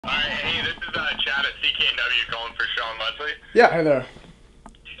CKNW calling for Sean Leslie. Yeah, hi there.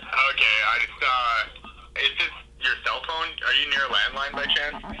 Okay, is this your cell phone? Are you near a landline by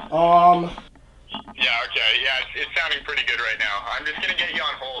chance? Yeah, okay, yeah, it's sounding pretty good right now. I'm just gonna get you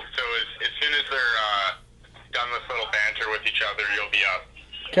on hold, so as soon as they're, done this little banter with each other, you'll be up.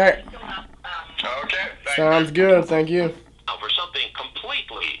 Okay. Okay, thanks. Sounds good, thank you. Now for something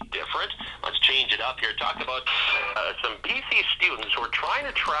completely different, let's change it up here. Talk about some BC students who are trying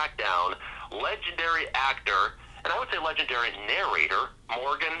to track down legendary actor, and I would say legendary narrator,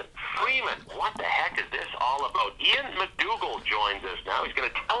 Morgan Freeman. What the heck is this all about? Ian McDougall joins us now. He's going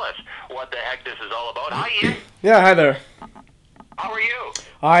to tell us what the heck this is all about. Hi, Ian. Yeah, hi there. How are you?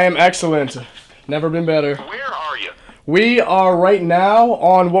 I am excellent. Never been better. Where are you? We are right now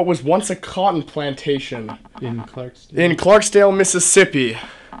on what was once a cotton plantation. In Clarksdale. In Clarksdale, Mississippi. In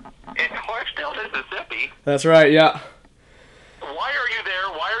Clarksdale, Mississippi? That's right, yeah. Why are you there?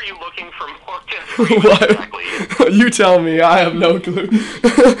 Why are you looking for Morgan Freeman exactly? You tell me, I have no clue.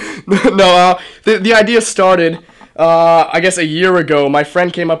 No, the idea started, I guess a year ago. My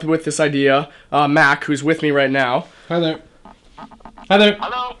friend came up with this idea, Mac, who's with me right now. Hi there. Hi there.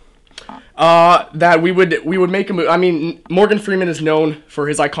 Hello? That we would make a movie. I mean, Morgan Freeman is known for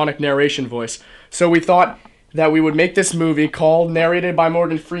his iconic narration voice. So we thought that we would make this movie called Narrated by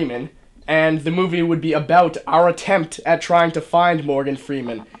Morgan Freeman, and the movie would be about our attempt at trying to find Morgan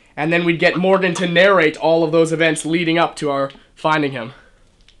Freeman. And then we'd get Morgan to narrate all of those events leading up to our finding him.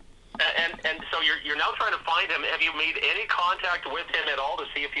 And so you're now trying to find him. Have you made any contact with him at all to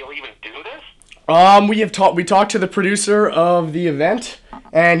see if he'll even do this? We talked to the producer of the event,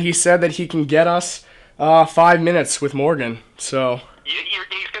 and he said that he can get us 5 minutes with Morgan. So He's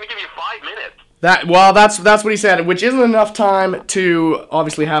going to give you 5 minutes. That's what he said, which isn't enough time to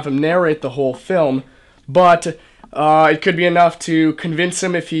obviously have him narrate the whole film, but it could be enough to convince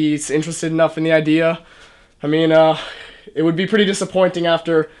him if he's interested enough in the idea. I mean, it would be pretty disappointing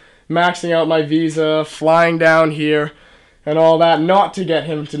after maxing out my visa, flying down here, and all that, not to get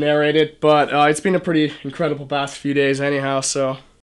him to narrate it, but it's been a pretty incredible past few days anyhow, so